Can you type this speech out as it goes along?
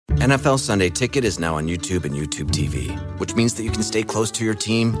NFL Sunday Ticket is now on YouTube and YouTube TV, which means that you can stay close to your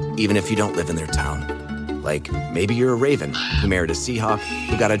team even if you don't live in their town. Like, maybe you're a Raven who married a Seahawk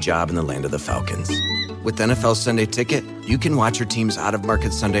who got a job in the land of the Falcons. With NFL Sunday Ticket, you can watch your team's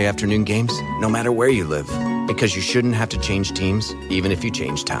out-of-market Sunday afternoon games no matter where you live, because you shouldn't have to change teams even if you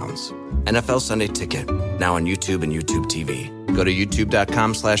change towns. NFL Sunday Ticket, now on YouTube and YouTube TV. Go to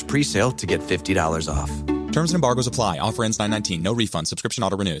youtube.com/presale to get $50 off. Terms and embargoes apply. Offer ends 9/19. No refund. Subscription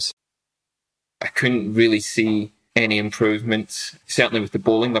auto renews. I couldn't really see any improvements. Certainly with the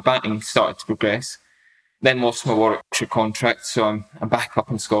bowling, my batting started to progress. Then lost my Warwickshire contract, so I'm back up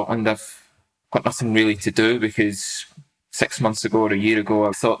in Scotland. I've got nothing really to do because 6 months ago or a year ago,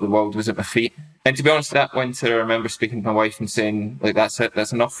 I thought the world was at my feet. And to be honest, that winter, I remember speaking to my wife and saying, like, that's it,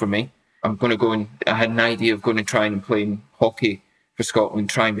 that's enough for me. I'm going to go and I had an idea of going and trying and playing hockey for Scotland,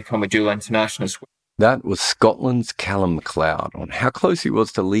 try and become a dual international. That was Scotland's Callum McLeod on how close he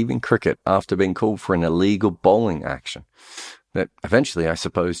was to leaving cricket after being called for an illegal bowling action that eventually, I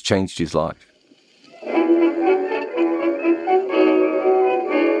suppose, changed his life.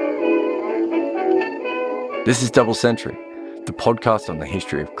 This is Double Century, the podcast on the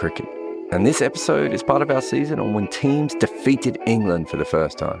history of cricket. And this episode is part of our season on when teams defeated England for the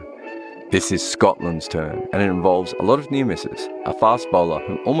first time. This is Scotland's turn, and it involves a lot of near misses, a fast bowler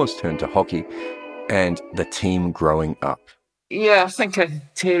who almost turned to hockey, and the team growing up. Yeah, I think I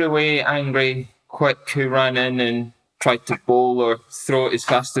tear away, angry, quick, who ran in and tried to bowl or throw it as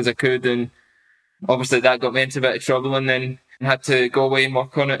fast as I could, and obviously that got me into a bit of trouble, and then had to go away and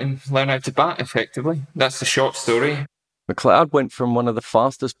work on it and learn how to bat effectively. That's the short story. McLeod went from one of the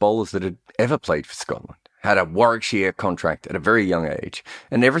fastest bowlers that had ever played for Scotland, had a Warwickshire contract at a very young age,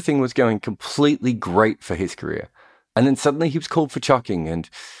 and everything was going completely great for his career. And then suddenly he was called for chucking, and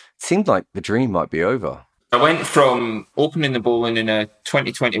it seemed like the dream might be over. I went from opening the bowling in a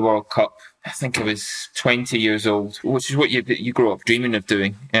 2020 World Cup, I think I was 20 years old, which is what you grow up dreaming of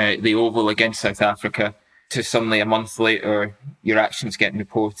doing, the Oval against South Africa, to suddenly a month later, your actions getting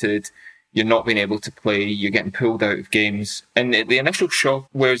reported, you're not being able to play, you're getting pulled out of games. And the initial shock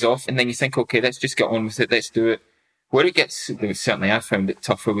wears off, and then you think, okay, let's just get on with it, let's do it. Where it gets, certainly I found it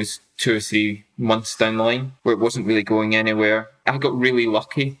tougher, was 2 or 3 months down the line, where it wasn't really going anywhere. I got really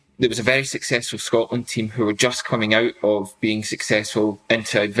lucky. There was a very successful Scotland team who were just coming out of being successful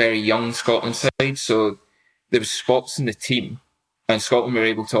into a very young Scotland side. So there was spots in the team, and Scotland were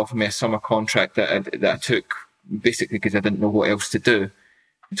able to offer me a summer contract that I took basically because I didn't know what else to do.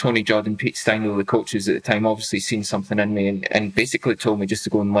 Tony Judd and Pete Steinle, the coaches at the time, obviously seen something in me and basically told me just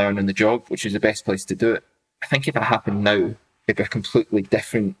to go and learn on the job, which is the best place to do it. I think if it happened now, it'd be a completely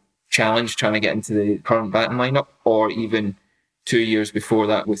different challenge trying to get into the current batting lineup, or even 2 years before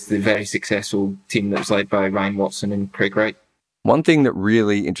that with the very successful team that was led by Ryan Watson and Craig Wright. One thing that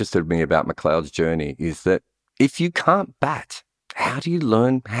really interested me about McLeod's journey is that if you can't bat, how do you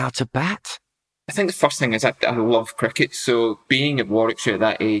learn how to bat? I think the first thing is I love cricket. So being at Warwickshire at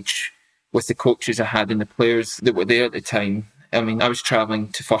that age, with the coaches I had and the players that were there at the time, I mean, I was travelling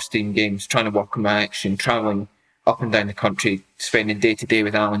to first team games, trying to work on my action, travelling up and down the country, spending day to day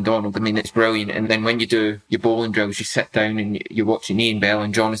with Alan Donald. I mean, it's brilliant. And then when you do your bowling drills, you sit down and you're watching Ian Bell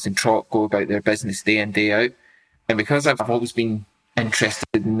and Jonathan Trott go about their business day in, day out. And because I've always been interested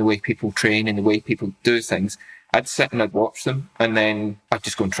in the way people train and the way people do things, I'd sit and I'd watch them, and then I'd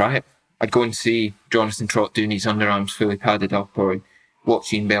just go and try it. I'd go and see Jonathan Trott doing his underarms fully padded up, or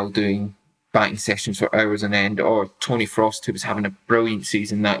watch Ian Bell doing batting sessions for hours on end, or Tony Frost, who was having a brilliant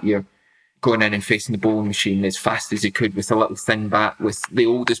season that year, going in and facing the bowling machine as fast as he could with a little thin bat, with the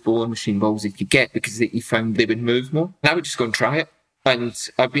oldest bowling machine balls he could get, because he found they would move more. And I would just go and try it. And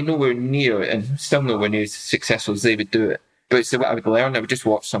I'd be nowhere near it, and still nowhere near as successful as they would do it. But it's what I would learn. I would just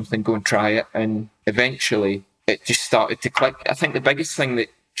watch something, go and try it, and eventually it just started to click. I think the biggest thing that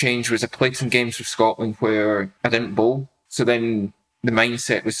changed was I played some games for Scotland where I didn't bowl. So then the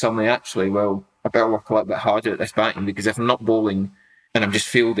mindset was suddenly, actually, well, I better work a little bit harder at this batting, because if I'm not bowling and I'm just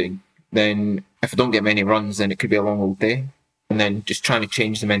fielding, then if I don't get many runs, then it could be a long old day. And then just trying to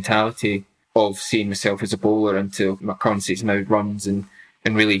change the mentality of seeing myself as a bowler into my currency is now runs, and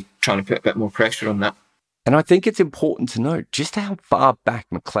really trying to put a bit more pressure on that. And I think it's important to note just how far back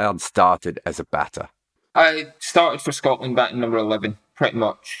McLeod started as a batter. I started for Scotland batting number 11, pretty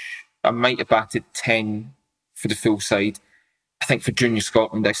much. I might have batted 10 for the full side. I think for junior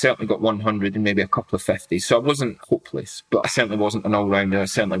Scotland, I certainly got 100 and maybe a couple of 50s. So I wasn't hopeless, but I certainly wasn't an all-rounder. I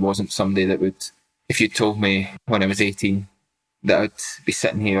certainly wasn't somebody that would, if you'd told me when I was 18 that I'd be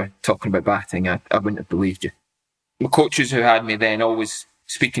sitting here talking about batting, I wouldn't have believed you. The coaches who had me then, always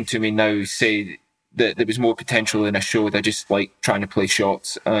speaking to me now, say that there was more potential in a show than just like trying to play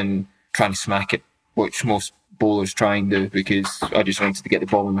shots and trying to smack it, which most bowlers try and do, because I just wanted to get the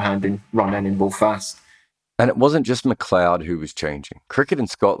ball in my hand and run in and bowl fast. And it wasn't just McLeod who was changing. Cricket in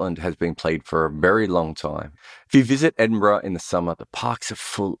Scotland has been played for a very long time. If you visit Edinburgh in the summer, the parks are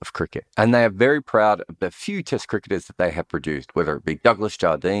full of cricket, and they are very proud of the few Test cricketers that they have produced, whether it be Douglas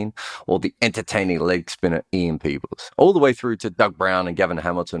Jardine or the entertaining leg spinner Ian Peebles, all the way through to Doug Brown and Gavin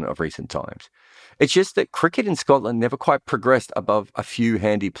Hamilton of recent times. It's just that cricket in Scotland never quite progressed above a few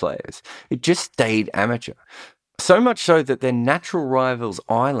handy players. It just stayed amateur. So much so that their natural rivals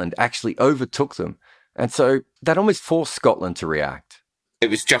Ireland actually overtook them. And so that almost forced Scotland to react. It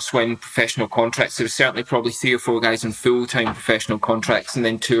was just when professional contracts, there was certainly probably 3 or 4 guys on full-time professional contracts and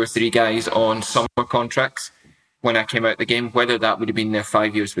then 2 or 3 guys on summer contracts when I came out of the game. Whether that would have been there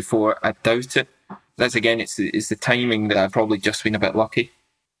 5 years before, I doubt it. That's again, it's the timing that I've probably just been a bit lucky.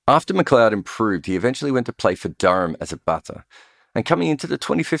 After McLeod improved, he eventually went to play for Durham as a batter. And coming into the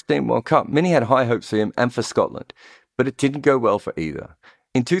 2015 World Cup, many had high hopes for him and for Scotland, but it didn't go well for either.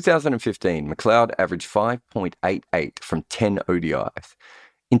 In 2015, McLeod averaged 5.88 from 10 ODIs.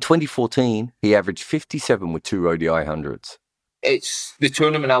 In 2014, he averaged 57 with 2 ODI hundreds. It's the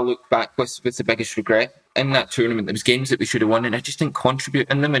tournament I look back with the biggest regret. In that tournament, there was games that we should have won and I just didn't contribute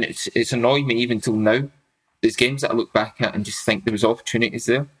in them, and it's annoyed me even till now. There's games that I look back at and just think there was opportunities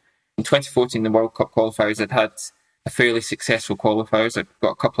there. In 2014, the World Cup qualifiers, I'd had a fairly successful qualifiers. I'd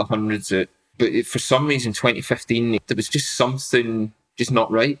got a couple of hundreds, but for some reason, 2015, there was just something just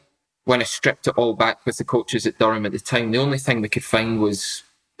not right. When I stripped it all back with the coaches at Durham at the time, the only thing they could find was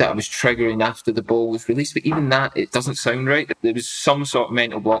that I was triggering after the ball was released. But even that, it doesn't sound right. There was some sort of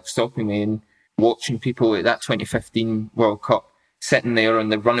mental block stopping me, and watching people at that 2015 World Cup sitting there on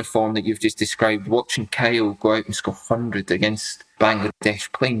the run of form that you've just described, watching Kyle go out and score 100 against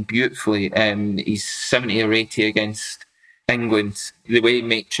Bangladesh, playing beautifully. He's 70 or 80 against England. The way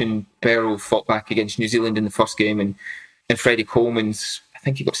Machin Barrow fought back against New Zealand in the first game, and Freddie Coleman's, I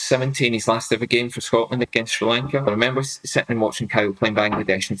think he got 70 in his last ever game for Scotland against Sri Lanka. I remember sitting and watching Kyle playing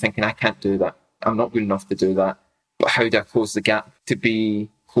Bangladesh and thinking, I can't do that. I'm not good enough to do that. But how do I close the gap to be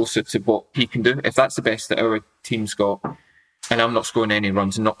closer to what he can do? If that's the best that our team's got, and I'm not scoring any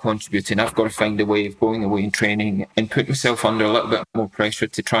runs and not contributing, I've got to find a way of going away and training and put myself under a little bit more pressure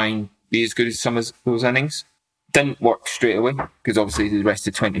to try and be as good as some of those innings. Didn't work straight away, because obviously the rest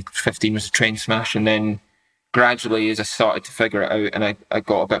of 2015 was a train smash, and then gradually, as I started to figure it out and I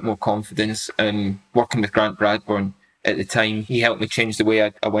got a bit more confidence, and working with Grant Bradburn at the time, he helped me change the way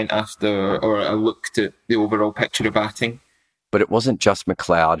I went after, or I looked at the overall picture of batting. But it wasn't just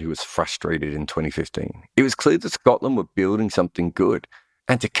McLeod who was frustrated in 2015. It was clear that Scotland were building something good,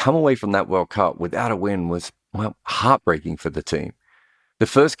 and to come away from that World Cup without a win was, well, heartbreaking for the team. The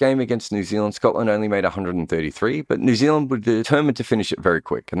first game against New Zealand, Scotland only made 133, but New Zealand were determined to finish it very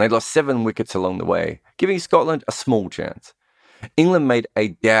quick, and they lost 7 wickets along the way, giving Scotland a small chance. England made a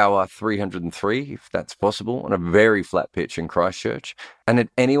dour 303, if that's possible, on a very flat pitch in Christchurch, and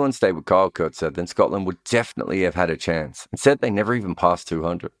had anyone stayed with Kyle Coetzer, then Scotland would definitely have had a chance. Instead, they never even passed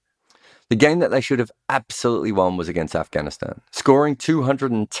 200. The game that they should have absolutely won was against Afghanistan. Scoring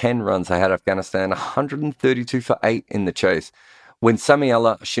 210 runs, they had Afghanistan 132 for 8 in the chase, when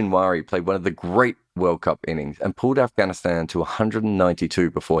Samiullah Shinwari played one of the great World Cup innings and pulled Afghanistan to 192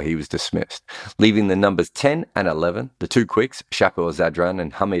 before he was dismissed, leaving the numbers 10 and 11, the 2 quicks, Shakur Zadran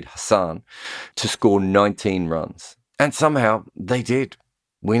and Hamid Hassan, to score 19 runs. And somehow they did,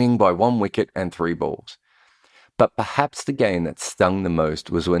 winning by 1 wicket and 3 balls. But perhaps the game that stung the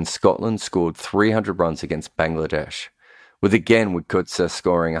most was when Scotland scored 300 runs against Bangladesh, with Coetzer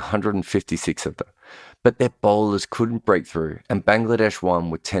scoring 156 of them. But their bowlers couldn't break through, and Bangladesh won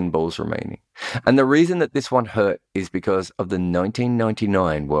with 10 balls remaining. And the reason that this one hurt is because of the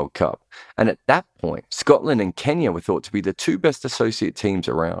 1999 World Cup. And at that point, Scotland and Kenya were thought to be the 2 best associate teams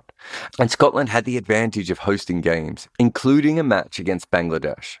around. And Scotland had the advantage of hosting games, including a match against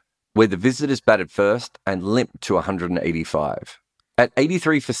Bangladesh, where the visitors batted first and limped to 185. At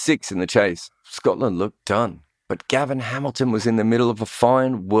 83 for 6 in the chase, Scotland looked done. But Gavin Hamilton was in the middle of a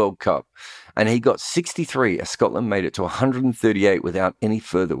fine World Cup, and he got 63 as Scotland made it to 138 without any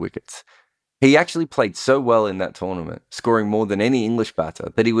further wickets. He actually played so well in that tournament, scoring more than any English batter,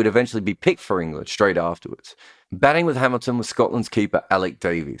 that he would eventually be picked for England straight afterwards. Batting with Hamilton was Scotland's keeper Alec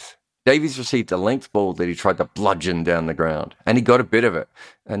Davies. Davies received a length ball that he tried to bludgeon down the ground, and he got a bit of it,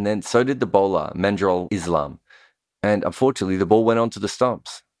 and then so did the bowler Manjrul Islam, and unfortunately the ball went onto the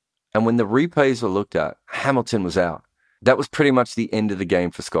stumps. And when the replays were looked at, Hamilton was out. That was pretty much the end of the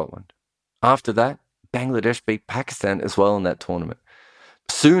game for Scotland. After that, Bangladesh beat Pakistan as well in that tournament.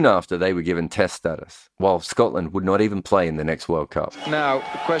 Soon after, they were given test status, while Scotland would not even play in the next World Cup. Now,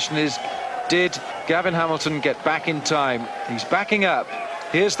 the question is, did Gavin Hamilton get back in time? He's backing up.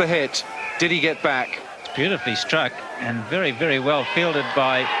 Here's the hit. Did he get back? It's beautifully struck and very, very well fielded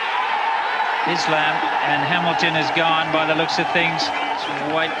by Islam. And Hamilton is gone by the looks of things.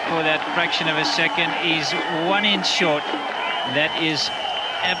 Just wait for that fraction of a second. He's 1 inch short. That is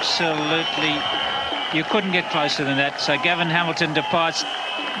absolutely... You couldn't get closer than that. So Gavin Hamilton departs.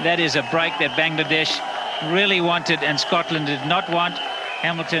 That is a break that Bangladesh really wanted and Scotland did not want.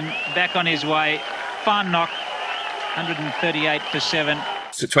 Hamilton back on his way. Fine knock. 138 for 7.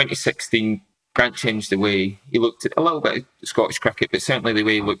 So 2016, Grant changed the way he looked at a little bit of Scottish cricket, but certainly the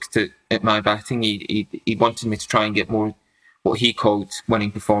way he looked at my batting. He wanted me to try and get more what he called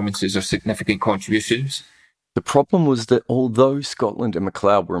winning performances or significant contributions. The problem was that although Scotland and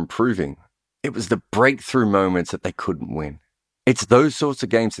McLeod were improving, it was the breakthrough moments that they couldn't win. It's those sorts of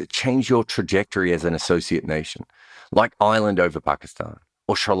games that change your trajectory as an associate nation, like Ireland over Pakistan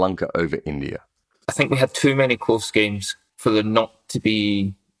or Sri Lanka over India. I think we had too many close games for there not to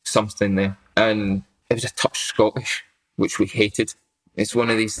be something there. And it was a touch Scottish, which we hated. It's one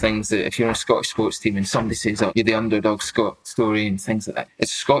of these things that if you're in a Scottish sports team and somebody says, oh, you're the underdog Scot story and things like that, as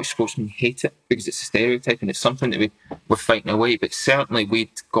a Scottish sportsman, hate it because it's a stereotype and it's something that we're fighting away. But certainly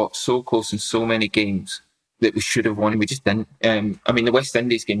we'd got so close in so many games that we should have won and we just didn't. I mean, the West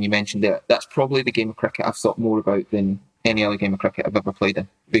Indies game you mentioned there, that's probably the game of cricket I've thought more about than any other game of cricket I've ever played in,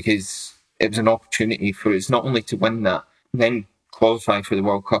 because it was an opportunity for us not only to win that, then qualify for the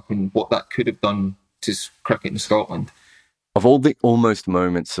World Cup and what that could have done to cricket in Scotland. Of all the almost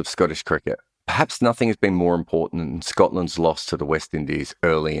moments of Scottish cricket, perhaps nothing has been more important than Scotland's loss to the West Indies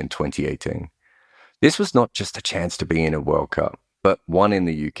early in 2018. This was not just a chance to be in a World Cup, but one in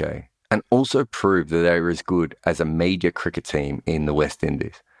the UK, and also proved that they were as good as a major cricket team in the West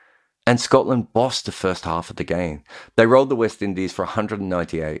Indies. And Scotland bossed the first half of the game. They rolled the West Indies for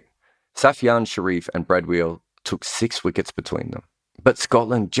 198. Safyan Sharif and Brad Wheel took 6 wickets between them. But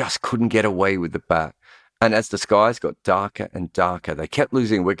Scotland just couldn't get away with the bat. And as the skies got darker and darker, they kept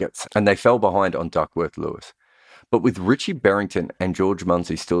losing wickets and they fell behind on Duckworth Lewis. But with Richie Berrington and George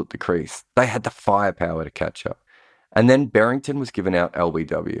Munsey still at the crease, they had the firepower to catch up. And then Berrington was given out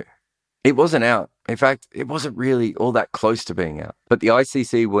LBW. It wasn't out. In fact, it wasn't really all that close to being out. But the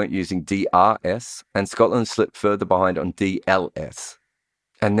ICC weren't using DRS and Scotland slipped further behind on DLS.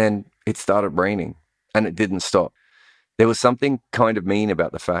 And then it started raining and it didn't stop. There was something kind of mean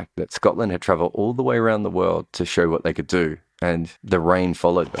about the fact that Scotland had travelled all the way around the world to show what they could do, and the rain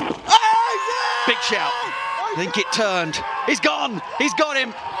followed them. Big shout. I think it turned. He's gone. He's got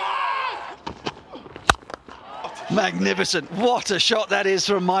him. Magnificent. What a shot that is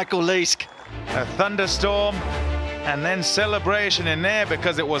from Michael Leask. A thunderstorm and then celebration in there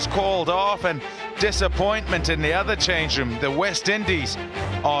because it was called off, and disappointment in the other change room. The West Indies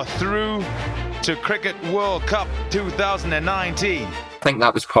are through to Cricket World Cup 2019. I think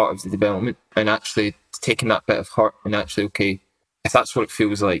that was part of the development, and actually taking that bit of heart and actually, okay, if that's what it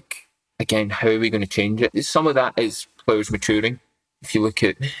feels like, again, how are we going to change it? Some of that is players maturing. If you look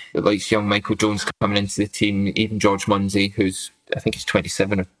at the likes young Michael Jones coming into the team, even George Munsey, who's, I think he's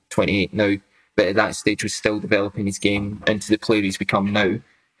 27 or 28 now, but at that stage was still developing his game into the player he's become now.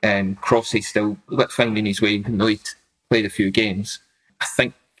 Crossy's still finding his way, even though he'd played a few games. I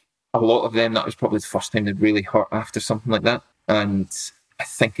think a lot of them, that was probably the first time they'd really hurt after something like that. And I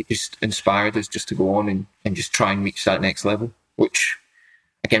think it just inspired us just to go on and just try and reach that next level, which,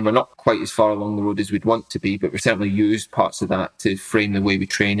 again, we're not quite as far along the road as we'd want to be, but we certainly used parts of that to frame the way we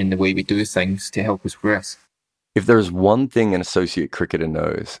train and the way we do things to help us progress. If there is one thing an associate cricketer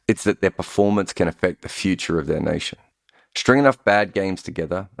knows, it's that their performance can affect the future of their nation. String enough bad games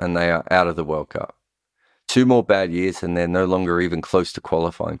together and they are out of the World Cup. 2 more bad years and they're no longer even close to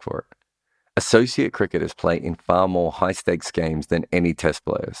qualifying for it. Associate cricketers play in far more high-stakes games than any test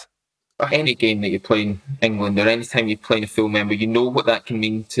players. Any game that you play in England or any time you play in a full member, you know what that can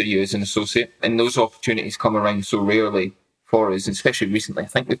mean to you as an associate. And those opportunities come around so rarely for us, especially recently. I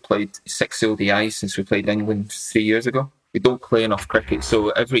think we've played 6 ODIs since we played England 3 years ago. We don't play enough cricket,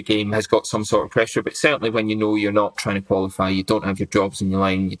 so every game has got some sort of pressure. But certainly when you know you're not trying to qualify, you don't have your jobs in your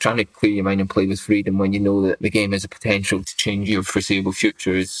line, you're trying to clear your mind and play with freedom when you know that the game has a potential to change your foreseeable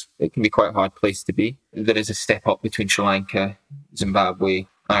future, it can be quite a hard place to be. There is a step up between Sri Lanka, Zimbabwe,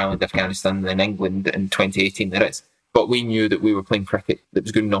 Ireland, Afghanistan and then England in 2018, there is. But we knew that we were playing cricket that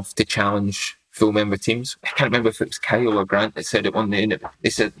was good enough to challenge full member teams. I can't remember if it was Kyle or Grant that said it on the interview. They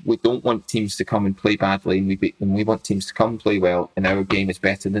said, we don't want teams to come and play badly and we beat them. We want teams to come and play well and our game is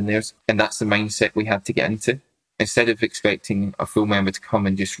better than theirs. And that's the mindset we had to get into. instead of expecting a full member to come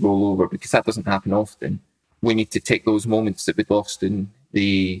and just roll over, because that doesn't happen often, we need to take those moments that we'd lost in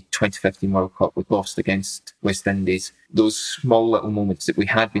the 2015 World Cup, we'd lost against West Indies, those small little moments that we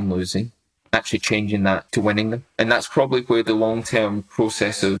had been losing, actually changing that to winning them. And that's probably where the long-term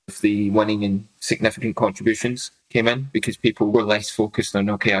process of the winning in significant contributions came in, because people were less focused on,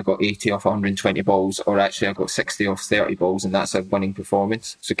 okay, I got 80 off 120 balls, or actually I got 60 off 30 balls, and that's a winning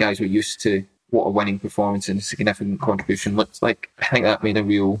performance. So guys were used to what a winning performance and a significant contribution looks like. I think that made a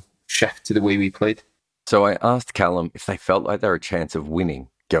real shift to the way we played. So I asked Callum if they felt like they were a chance of winning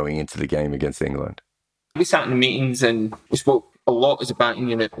going into the game against England. We sat in the meetings and we spoke a lot as a batting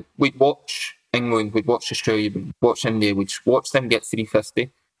unit. We'd watch England, we'd watch Australia, we'd watch India, we'd watch them get 350.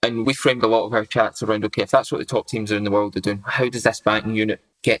 And we framed a lot of our chats around, okay, if that's what the top teams are in the world are doing, how does this batting unit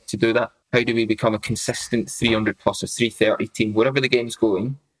get to do that? How do we become a consistent 300 plus or 330 team? Wherever the game's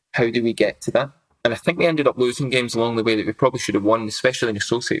going, how do we get to that? And I think we ended up losing games along the way that we probably should have won, especially in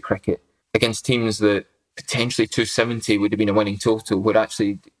associate cricket, against teams that potentially 270 would have been a winning total, where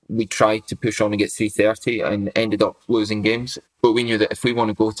actually we tried to push on and get 330 and ended up losing games. But we knew that if we want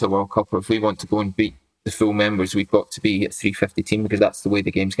to go to a World Cup, or if we want to go and beat the full members, we've got to be at 350 team, because that's the way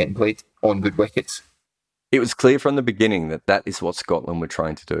the game's getting played, on good wickets. It was clear from the beginning that that is what Scotland were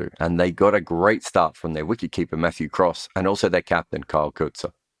trying to do, and they got a great start from their wicketkeeper Matthew Cross and also their captain Kyle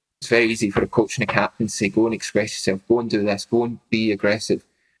Coetzer. It's very easy for a coach and a captain to say, go and express yourself, go and do this, go and be aggressive.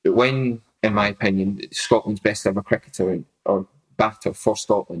 But when, in my opinion, Scotland's best ever cricketer or batter for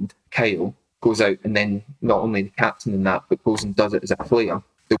Scotland, Kyle, goes out and then not only the captain in that, but goes and does it as a player,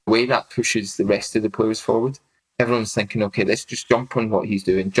 the way that pushes the rest of the players forward, everyone's thinking, okay, let's just jump on what he's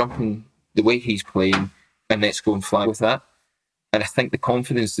doing, jump on the way he's playing, and let's go and fly with that. And I think the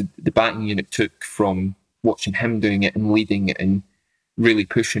confidence that the batting unit took from watching him doing it and leading it and really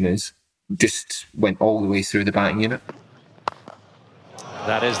pushing us just went all the way through the batting unit.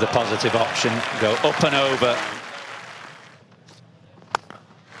 That is the positive option. Go up and over.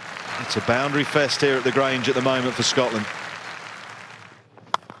 It's a boundary fest here at the Grange at the moment for Scotland.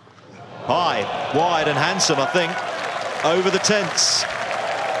 High, wide and handsome, I think. Over the tents.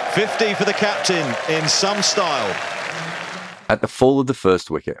 50 for the captain in some style. At the fall of the first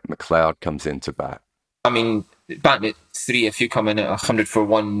wicket, McLeod comes in to bat. I mean, batting at 3, if you come in at 100 for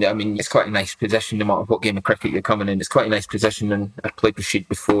 1, I mean, it's quite a nice position no matter what game of cricket you're coming in. It's quite a nice position, and I've played Rashid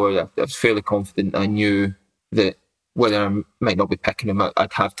before. I was fairly confident. I knew that whether I might not be picking him,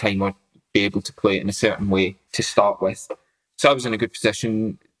 I'd have time or be able to play it in a certain way to start with. So I was in a good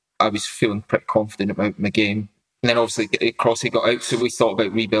position. I was feeling pretty confident about my game. And then obviously Crossy got out, so we thought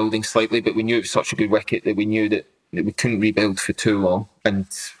about rebuilding slightly, but we knew it was such a good wicket that we knew that we couldn't rebuild for too long. And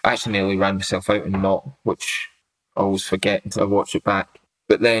I actually nearly ran myself out in not, which I always forget until I watch it back.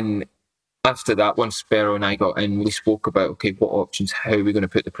 But then after that, once Sparrow and I got in, we spoke about, okay, what options, how are we going to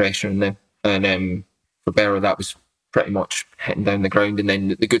put the pressure on them? And for Barrow, that was pretty much hitting down the ground. And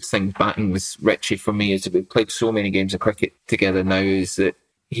then the good thing batting with Richie for me is that we've played so many games of cricket together now, is that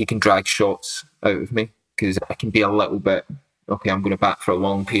he can drag shots out of me, because I can be a little bit, okay, I'm going to bat for a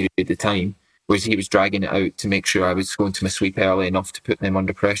long period of time, whereas he was dragging it out to make sure I was going to my sweep early enough to put them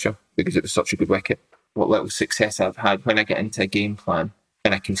under pressure, because it was such a good wicket. What little success I've had when I get into a game plan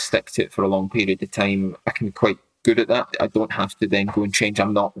and I can stick to it for a long period of time, I can be quite good at that. I don't have to then go and change.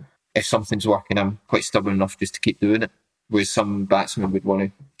 If something's working, I'm quite stubborn enough just to keep doing it, whereas some batsmen would want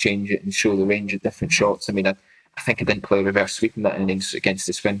to change it and show the range of different shots. I mean, I think I didn't play reverse sweep in that innings against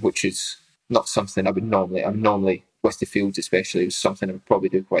the spin, which is not something I'm normally with the fields especially, it was something I would probably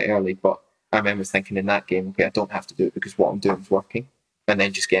do quite early, but I remember thinking in that game, okay, I don't have to do it because what I'm doing is working, and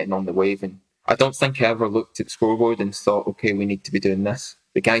then just getting on the wave. And I don't think I ever looked at the scoreboard and thought, okay, we need to be doing this.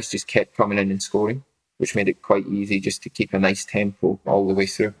 The guys just kept coming in and scoring, which made it quite easy just to keep a nice tempo all the way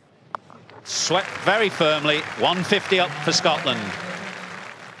through. Swept very firmly, 150 up for Scotland.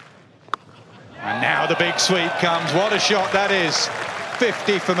 And now the big sweep comes. What a shot that is.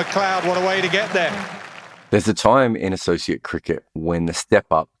 50 for McLeod, what a way to get there. There's a time in associate cricket when the step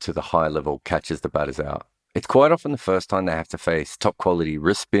up to the high level catches the batters out. It's quite often the first time they have to face top quality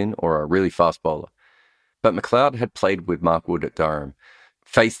wrist spin or a really fast bowler. But McLeod had played with Mark Wood at Durham,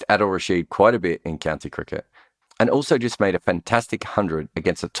 faced Adil Rashid quite a bit in county cricket, and also just made a fantastic 100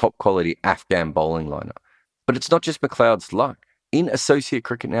 against a top quality Afghan bowling lineup. But it's not just McLeod's luck. In associate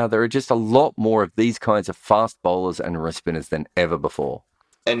cricket now, there are just a lot more of these kinds of fast bowlers and wrist spinners than ever before.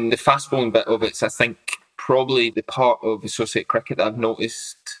 And the fast bowling bit of it's, I think, probably the part of associate cricket that I've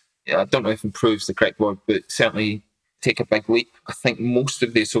noticed, I don't know if improves the correct word, but certainly take a big leap. I think most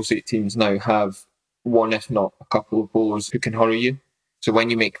of the associate teams now have one, if not a couple of bowlers who can hurry you. So when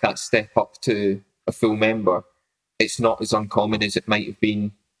you make that step up to a full member, it's not as uncommon as it might have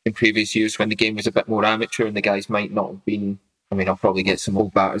been in previous years when the game was a bit more amateur and the guys might not have been. I mean, I'll probably get some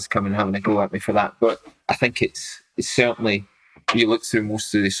old batters coming having a go at me for that, but I think it's certainly, you look through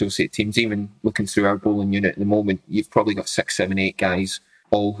most of the associate teams, even looking through our bowling unit at the moment, you've probably got 6, 7, 8 guys,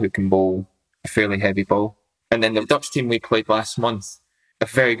 all who can bowl a fairly heavy ball. And then the Dutch team we played last month, a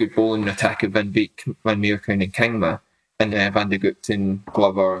very good bowling attack of Van Beek, Van Meerkuin and Kingma, and Van de Gucht and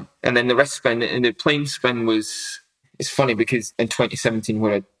Glover. And then the wrist spin, and the plane spin was, it's funny because in 2017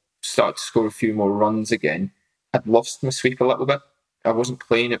 where I started to score a few more runs again, I'd lost my sweep a little bit. I wasn't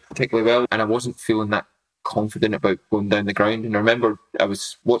playing it particularly well, and I wasn't feeling that confident about going down the ground. And I remember I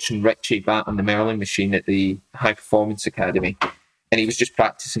was watching Richie bat on the Merlin machine at the High Performance Academy, and he was just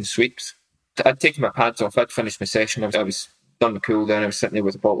practicing sweeps. I'd taken my pads off, I'd finished my session, I was done the cool down, I was sitting there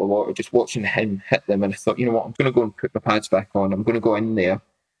with a bottle of water just watching him hit them, and I thought, you know what, I'm going to go and put my pads back on, I'm going to go in there,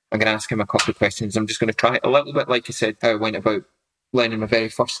 I'm going to ask him a couple of questions, I'm just going to try it a little bit like I said, how I went about learning my very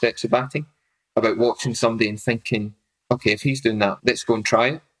first steps of batting, about watching somebody and thinking, okay, if he's doing that, let's go and try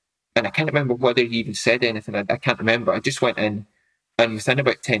it. And I can't remember whether he even said anything, I can't remember, I just went in, and within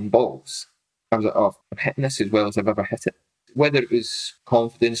about 10 balls, I was like, oh, I'm hitting this as well as I've ever hit it. Whether it was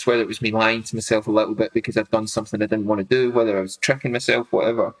confidence, whether it was me lying to myself a little bit because I'd done something I didn't want to do, whether I was tricking myself,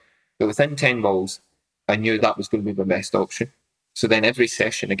 whatever. But within 10 balls, I knew that was going to be my best option. So then every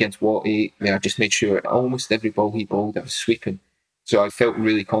session against Watty, I just made sure almost every ball he bowled, I was sweeping. So I felt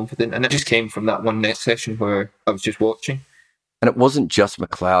really confident. And it just came from that one net session where I was just watching. And it wasn't just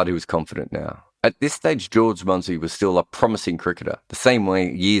McLeod who was confident now. At this stage, George Munsey was still a promising cricketer, the same way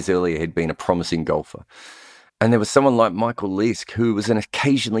years earlier he'd been a promising golfer. And there was someone like Michael Leask, who was an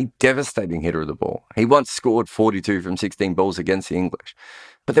occasionally devastating hitter of the ball. He once scored 42 from 16 balls against the English.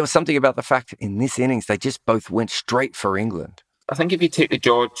 But there was something about the fact in this innings, they just both went straight for England. I think if you take the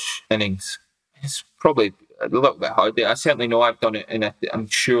George innings, it's probably a little bit hard. I certainly know I've done it, and I'm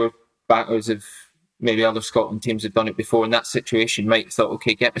sure batters of maybe other Scotland teams have done it before. In that situation, might have thought,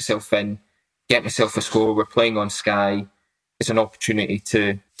 okay, get myself in, get myself a score, we're playing on Sky. It's an opportunity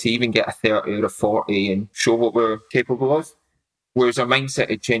to even get a 30 or a 40 and show what we're capable of. Whereas our mindset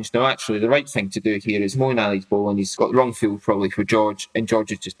had changed. Now, actually, the right thing to do here is Moeen Ali's bowling. He's got the wrong field probably for George, and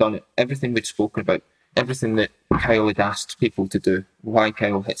George has just done it. Everything we'd spoken about, everything that Kyle had asked people to do, why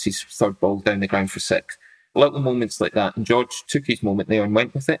Kyle hits his third ball down the ground for 6. Little moments like that, and George took his moment there and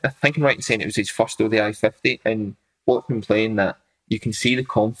went with it. I think I'm right in saying it was his first ODI 50, and watching him playing that, you can see the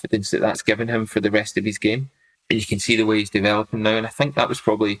confidence that that's given him for the rest of his game. And you can see the way he's developing now. And I think that was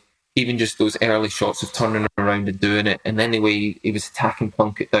probably even just those early shots of turning around and doing it. And then the way he was attacking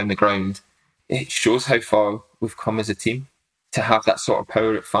Plunkett down the ground. It shows how far we've come as a team. To have that sort of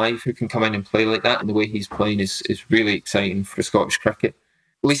power at 5 who can come in and play like that. And the way he's playing is really exciting for Scottish cricket.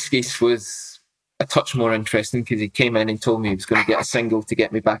 Leaskis was a touch more interesting because he came in and told me he was going to get a single to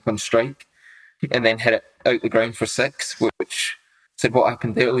get me back on strike. And then hit it out the ground for 6, which said, what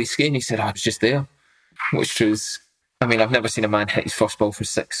happened there, Leaskis? And he said, I was just there. Which was, I mean, I've never seen a man hit his first ball for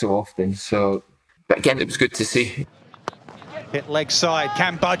 6 so often. So, but again, it was good to see. Hit leg side.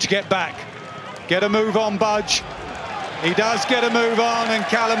 Can Budge get back? Get a move on, Budge. He does get a move on, and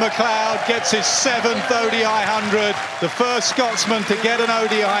Callum McLeod gets his 7th ODI 100. The first Scotsman to get an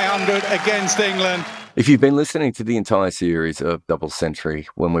ODI 100 against England. If you've been listening to the entire series of Double Century,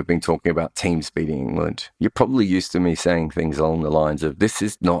 when we've been talking about teams beating England, you're probably used to me saying things along the lines of, this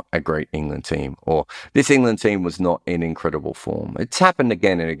is not a great England team, or this England team was not in incredible form. It's happened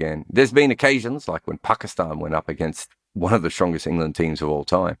again and again. There's been occasions, like when Pakistan went up against one of the strongest England teams of all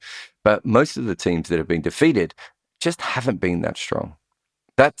time, but most of the teams that have been defeated just haven't been that strong.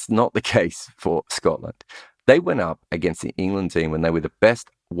 That's not the case for Scotland. They went up against the England team when they were the best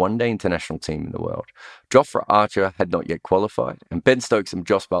one-day international team in the world. Jofra Archer had not yet qualified, and Ben Stokes and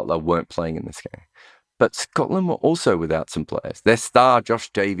Joss Buttler weren't playing in this game. But Scotland were also without some players. Their star, Josh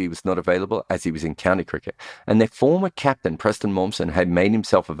Davey, was not available as he was in county cricket, and their former captain, Preston Momsen, had made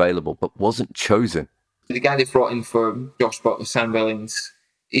himself available but wasn't chosen. The guy they brought in for Josh Buttler, Sam Billings,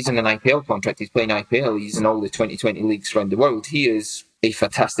 he's in an IPL contract. He's playing IPL. He's in all the 2020 leagues around the world. He is a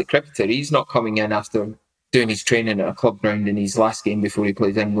fantastic cricketer. He's not coming in after doing his training at a club ground in his last game before he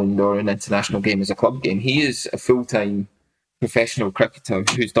plays England or an international game as a club game. He is a full-time professional cricketer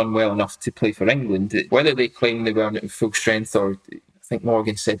who's done well enough to play for England. Whether they claim they weren't at full strength, or I think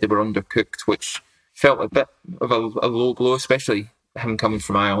Morgan said they were undercooked, which felt a bit of a low blow, especially him coming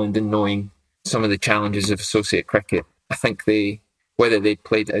from Ireland and knowing some of the challenges of associate cricket. I think whether they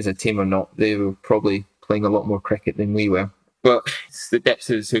played as a team or not, they were probably playing a lot more cricket than we were. But it's the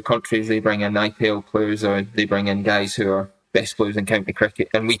depths of countries. They bring in IPL players, or they bring in guys who are best players in county cricket,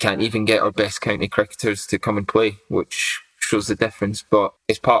 and we can't even get our best county cricketers to come and play, which shows the difference. But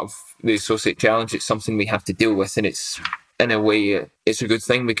it's part of the Associate Challenge. It's something we have to deal with, and it's, in a way, it's a good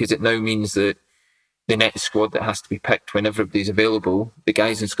thing, because it now means that the next squad that has to be picked when everybody's available, the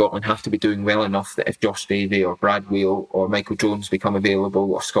guys in Scotland have to be doing well enough that if Josh Davey or Brad Whale or Michael Jones become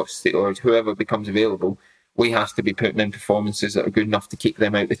available, or Scott State or whoever becomes available, we have to be putting in performances that are good enough to keep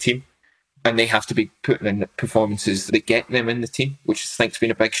them out of the team. And they have to be putting in performances that get them in the team, which I think has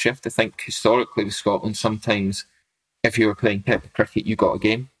been a big shift. I think historically with Scotland, sometimes if you were playing county cricket, you got a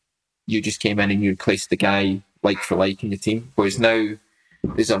game. You just came in and you replaced the guy like for like in the team. Whereas now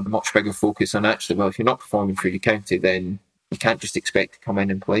there's a much bigger focus on, actually, well, if you're not performing for your county, then you can't just expect to come in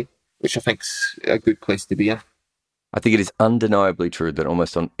and play, which I think's a good place to be in. I think it is undeniably true that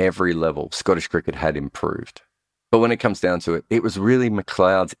almost on every level, Scottish cricket had improved. But when it comes down to it, it was really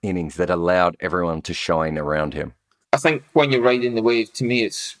McLeod's innings that allowed everyone to shine around him. I think when you're riding the wave, to me,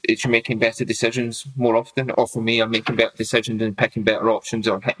 it's you're making better decisions more often. Or for me, I'm making better decisions and picking better options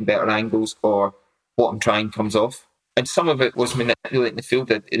or hitting better angles, or what I'm trying comes off. And some of it was manipulating the field.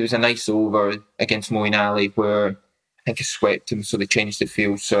 It was a nice over against Moeen Ali where I think I swept him, so they changed the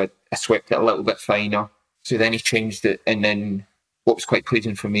field. So I swept it a little bit finer. So then he changed it. And then what was quite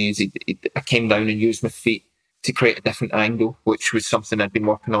pleasing for me is I came down and used my feet to create a different angle, which was something I'd been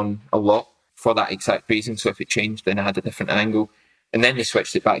working on a lot for that exact reason. So if it changed, then I had a different angle. And then they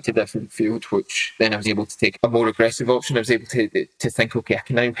switched it back to a different field, which then I was able to take a more aggressive option. I was able to think, okay, I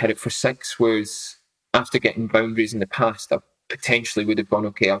can now hit it for 6, whereas after getting boundaries in the past, I potentially would have gone,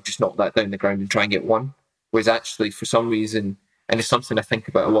 okay, I'll just knock that down the ground and try and get 1. Whereas actually, for some reason, and it's something I think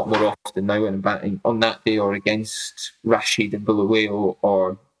about a lot more often now when I'm batting, on that day or against Rashid and Bulawayo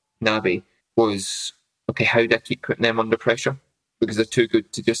or Nabi, was, okay, how do I keep putting them under pressure? Because they're too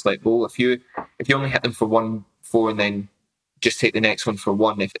good to just let bowl. If you only hit them for 1-4 and then just take the next one for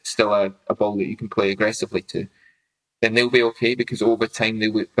 1, if it's still a ball that you can play aggressively to, then they'll be okay, because over time they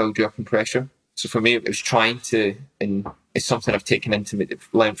will build you up in pressure. So for me, it was trying to, and it's something I've taken into me,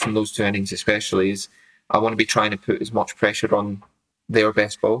 learned from those 2 innings especially, is I want to be trying to put as much pressure on their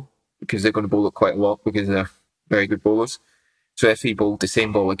best ball, because they're going to bowl it quite a lot because they're very good bowlers. So if he bowled the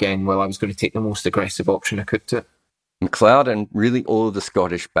same ball again, well, I was going to take the most aggressive option I could to it. McLeod and really all of the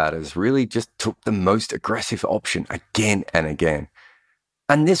Scottish batters really just took the most aggressive option again and again.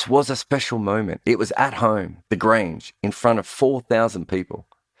 And this was a special moment. It was at home, the Grange, in front of 4,000 people.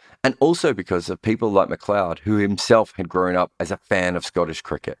 And also because of people like McLeod, who himself had grown up as a fan of Scottish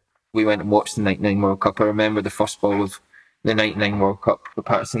cricket. We went and watched the 99 World Cup. I remember the first ball of the 99 World Cup for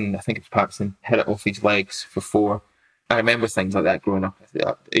Patterson. I think it was Patterson, hit it off his legs for 4. I remember things like that growing up.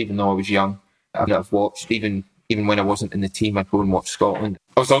 Even though I was young, I've watched, even when I wasn't in the team, I'd go and watch Scotland.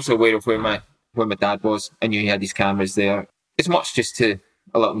 I was also aware of where my dad was. I knew he had his cameras there. It's much just to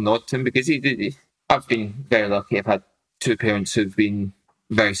a little nod to him, because I've been very lucky. I've had 2 parents who've been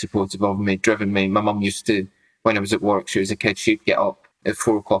very supportive of me, driven me. My mum used to, when I was at Warwickshire as a kid, she'd get up at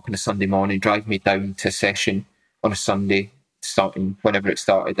 4 o'clock on a Sunday morning, drive me down to a session on a Sunday, starting whenever it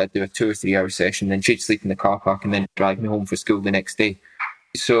started. I'd do a 2 or 3 hour session, then she'd sleep in the car park and then drive me home for school the next day.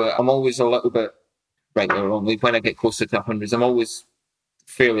 So I'm always a little bit, right or wrong, when I get closer to 100s, I'm always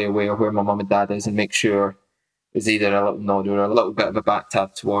fairly aware of where my mum and dad is, and make sure there's either a little nod or a little bit of a back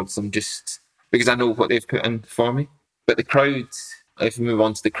tap towards them, just because I know what they've put in for me. But the crowd, if we move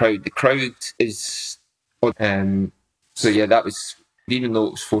on to the crowd is, so yeah, that was, even though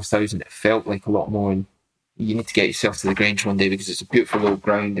it was 4,000, it felt like a lot more. And you need to get yourself to the Grange one day, because it's a beautiful old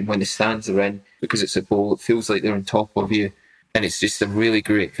ground, and when the stands are in, because it's a bowl, it feels like they're on top of you, and it's just a really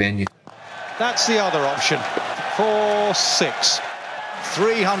great venue. That's the other option. 4-6.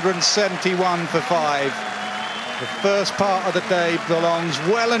 371 for 5. The first part of the day belongs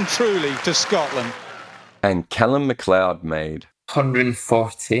well and truly to Scotland. And Callum McLeod made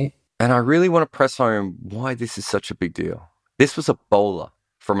 140. And I really want to press home why this is such a big deal. This was a bowler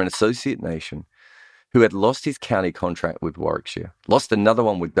from an associate nation who had lost his county contract with Warwickshire, lost another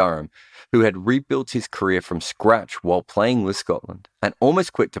one with Durham, who had rebuilt his career from scratch while playing with Scotland, and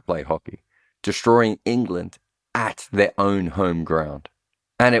almost quit to play hockey, destroying England at their own home ground.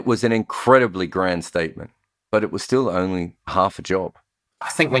 And it was an incredibly grand statement, but it was still only half a job. I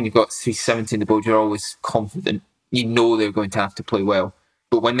think when you've got 370 in the board, you're always confident. You know they're going to have to play well.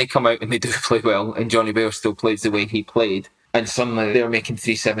 But when they come out and they do play well, and Johnny Bair still plays the way he played, and suddenly they're making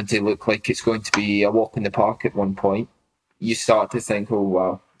 370 look like it's going to be a walk in the park at one point, you start to think, oh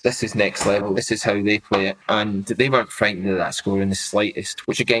wow, this is next level. This is how they play it. And they weren't frightened of that score in the slightest,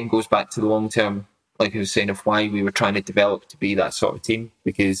 which again goes back to the long-term like I was saying, of why we were trying to develop to be that sort of team,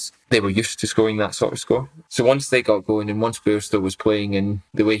 because they were used to scoring that sort of score. So once they got going and once Bairstow was playing and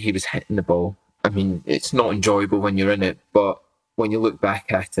the way he was hitting the ball, I mean, it's not enjoyable when you're in it, but when you look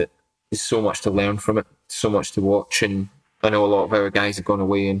back at it, there's so much to learn from it, so much to watch. And I know a lot of our guys have gone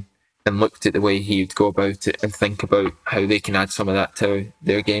away and looked at the way he would go about it and think about how they can add some of that to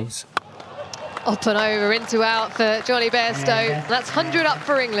their games. Up and over, into out for Jonny Bairstow. That's 100 up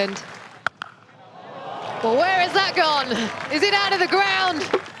for England. Well, where has that gone? Is it out of the ground?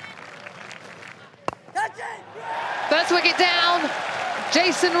 First wicket down.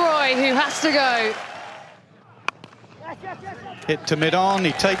 Jason Roy, who has to go. Hit to mid-on,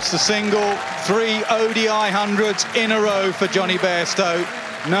 he takes the single. 3 ODI hundreds in a row for Jonny Bairstow.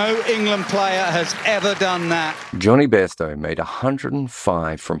 No England player has ever done that. Jonny Bairstow made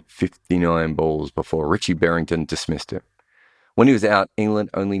 105 from 59 balls before Richie Berrington dismissed him. When he was out,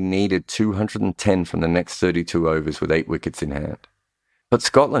 England only needed 210 from the next 32 overs with 8 wickets in hand. But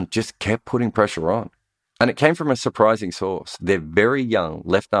Scotland just kept putting pressure on. And it came from a surprising source, their very young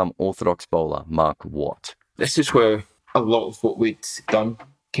left-arm orthodox bowler, Mark Watt. This is where a lot of what we'd done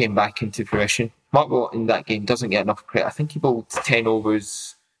came back into fruition. Mark Watt in that game doesn't get enough credit. I think he bowled 10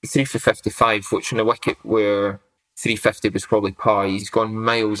 overs, 3 for 55, which in a wicket where 350 was probably par, he's gone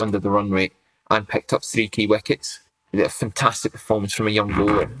miles under the run rate and picked up 3 key wickets. A fantastic performance from a young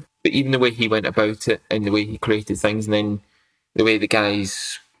bowler. But even the way he went about it and the way he created things, and then the way the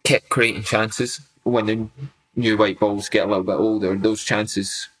guys kept creating chances when the new white balls get a little bit older, those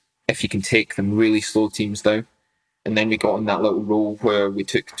chances, if you can take them, really slow teams down. And then we got on that little roll where we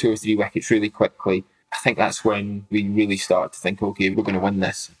took 2 or 3 wickets really quickly. I think that's when we really started to think, okay, we're going to win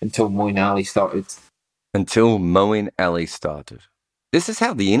this, until Moeen Ali started. Until Moeen Ali started. This is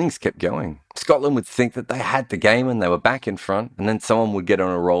how the innings kept going. Scotland would think that they had the game and they were back in front, and then someone would get on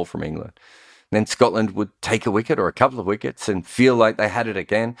a roll from England. Then Scotland would take a wicket or a couple of wickets and feel like they had it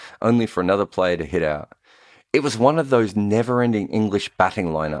again, only for another player to hit out. It was one of those never-ending English batting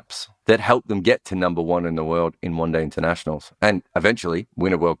lineups that helped them get to number 1 in the world in one-day internationals and eventually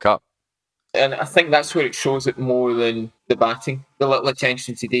win a World Cup. And I think that's where it shows it more than the batting. The little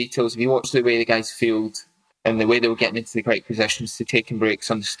attention to details. If you watch the way the guys field and the way they were getting into the correct positions to taking breaks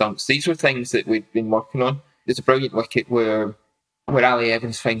on the stumps, these were things that we'd been working on. There's a brilliant wicket where Ali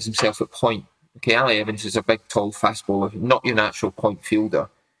Evans finds himself at point. Okay, Ali Evans is a big, tall, fast bowler, not your natural point fielder.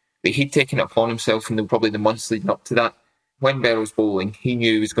 But he'd taken it upon himself in probably the months leading up to that. When Beryl was bowling, he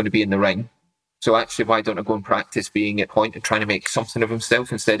knew he was going to be in the ring. So actually, why don't I go and practice being at point and trying to make something of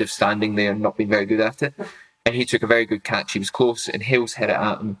himself instead of standing there and not being very good at it? And he took a very good catch. He was close and Hales hit it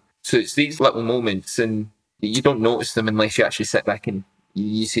at him. So it's these little moments, and you don't notice them unless you actually sit back and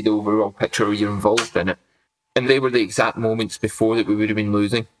you see the overall picture or you're involved in it. And they were the exact moments before that we would have been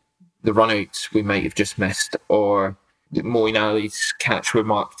losing. The run-outs we might have just missed, or Moeen Ali's catch where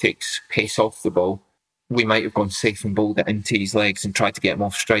Mark takes pace off the ball. We might have gone safe and bowled it into his legs and tried to get him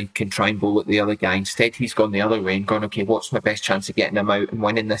off strike and try and bowl at the other guy. Instead, he's gone the other way and gone, okay, what's my best chance of getting him out and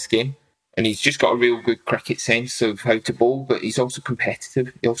winning this game? And he's just got a real good cricket sense of how to bowl, but he's also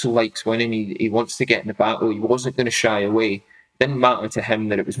competitive. He also likes winning. He wants to get in the battle. He wasn't going to shy away. It didn't matter to him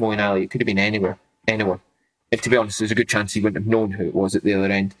that it was Moeen Ali. It could have been anyone. And to be honest, there's a good chance he wouldn't have known who it was at the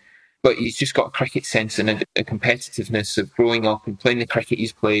other end. But he's just got a cricket sense and a competitiveness of growing up and playing the cricket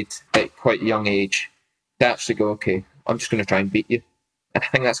he's played at quite a young age to actually go, okay, I'm just going to try and beat you. And I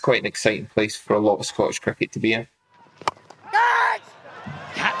think that's quite an exciting place for a lot of Scottish cricket to be in.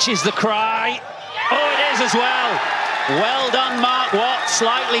 Catches the cry. Oh, it is as well. Well done, Mark Watt.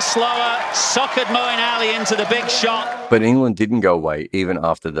 Slightly slower. Suckered Moeen Ali into the big shot. But England didn't go away even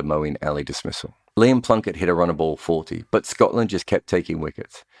after the Moeen Ali dismissal. Liam Plunkett hit a run of ball 40, but Scotland just kept taking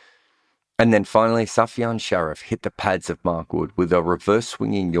wickets. And then finally, Sufyan Sharif hit the pads of Mark Wood with a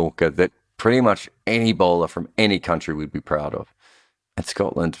reverse-swinging Yorker that pretty much any bowler from any country would be proud of. And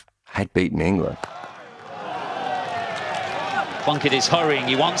Scotland had beaten England. Plunkett is hurrying.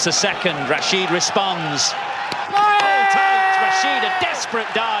 He wants a second. Rashid responds. Hold tight. Rashid, a desperate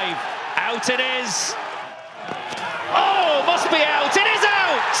dive. Out it is. Oh, must be out. It is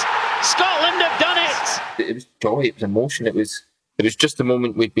out. Scotland have done it. It was joy. It was emotion. It was just the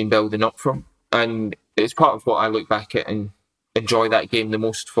moment we'd been building up from. And it's part of what I look back at and enjoy that game the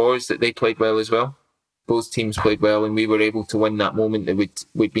most for, is that they played well as well. Both teams played well and we were able to win that moment that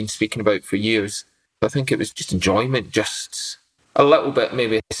we'd been speaking about for years. I think it was just enjoyment, just a little bit,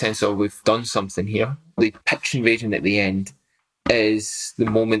 maybe a sense of we've done something here. The pitch invasion at the end is the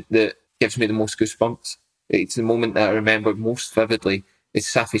moment that gives me the most goosebumps. It's the moment that I remember most vividly.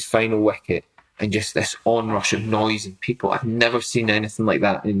 It's Safi's final wicket and just this onrush of noise and people. I've never seen anything like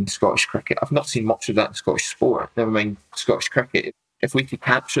that in Scottish cricket. I've not seen much of that in Scottish sport, never mind Scottish cricket. If we could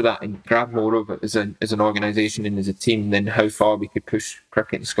capture that and grab more of it as an organisation and as a team, then how far we could push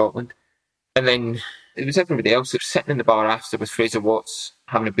cricket in Scotland. And then it was everybody else. It was sitting in the bar after with Fraser Watts,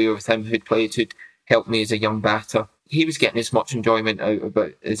 having a beer with him, who'd helped me as a young batter. He was getting as much enjoyment out of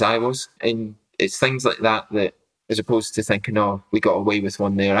it as I was. And it's things like that, as opposed to thinking, oh, we got away with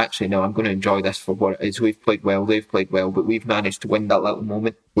one there. Actually, no, I'm going to enjoy this for what it is. We've played well, they've played well, but we've managed to win that little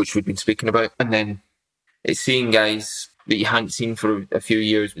moment, which we've been speaking about. And then it's seeing guys that you hadn't seen for a few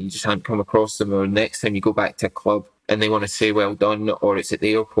years, but you just hadn't come across them, or next time you go back to a club and they want to say well done, or it's at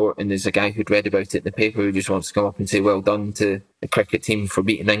the airport and there's a guy who'd read about it in the paper who just wants to come up and say well done to the cricket team for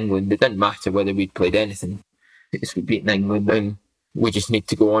beating England. It didn't matter whether we'd played anything. It's we beaten England, and we just need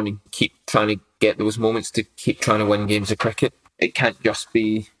to go on and keep trying to get those moments, to keep trying to win games of cricket. It can't just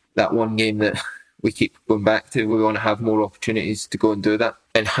be that one game that we keep going back to. We want to have more opportunities to go and do that.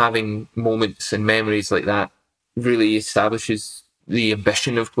 And having moments and memories like that really establishes the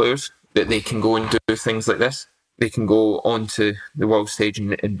ambition of players, that they can go and do things like this. They can go onto the world stage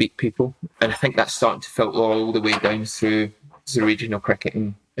and beat people. And I think that's starting to filter all the way down through the regional cricket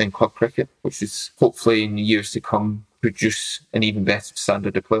and club cricket, which is hopefully in the years to come produce an even better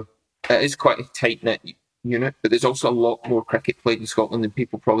standard of play. It is quite a tight-knit unit, but there's also a lot more cricket played in Scotland than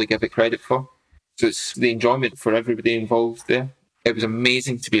people probably give it credit for. So it's the enjoyment for everybody involved there. It was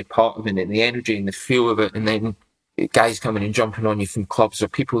amazing to be a part of it, and the energy and the feel of it, and then guys coming and jumping on you from clubs or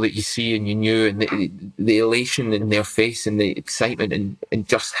people that you see and you knew, and the elation in their face and the excitement and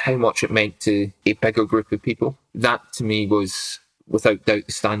just how much it meant to a bigger group of people. That to me was without doubt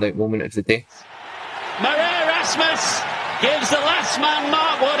the standout moment of the day. Marais Rasmus gives the last man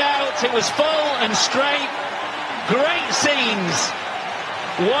Mark Wood out. It was full and straight. Great scenes.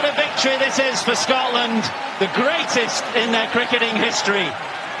 What a victory this is for Scotland. The greatest in their cricketing history.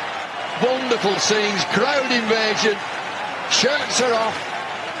 Wonderful scenes, crowd invasion, shirts are off,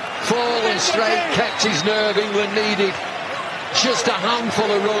 full and straight, kept his nerve, England needed just a handful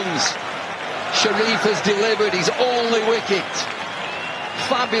of runs. Sharif has delivered his only wicket.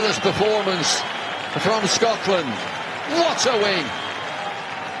 Fabulous performance from Scotland. What a win!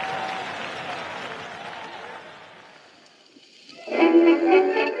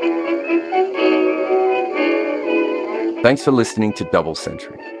 Thanks for listening to Double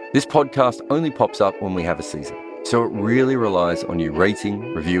Century. This podcast only pops up when we have a season, so it really relies on you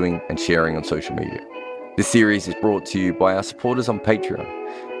rating, reviewing, and sharing on social media. This series is brought to you by our supporters on Patreon,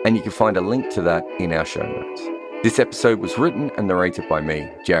 and you can find a link to that in our show notes. This episode was written and narrated by me,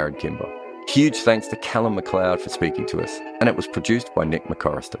 Jared Kimber. Huge thanks to Callum McLeod for speaking to us, and it was produced by Nick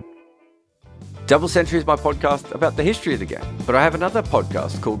McCorriston. Double Century is my podcast about the history of the game, but I have another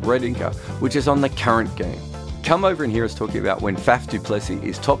podcast called Red Inker, which is on the current game. Come over and hear us talking about when Faf du Plessis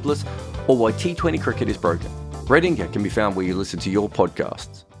is topless or why T20 cricket is broken. Red Inker can be found where you listen to your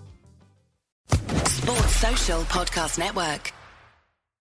podcasts. Sports Social Podcast Network.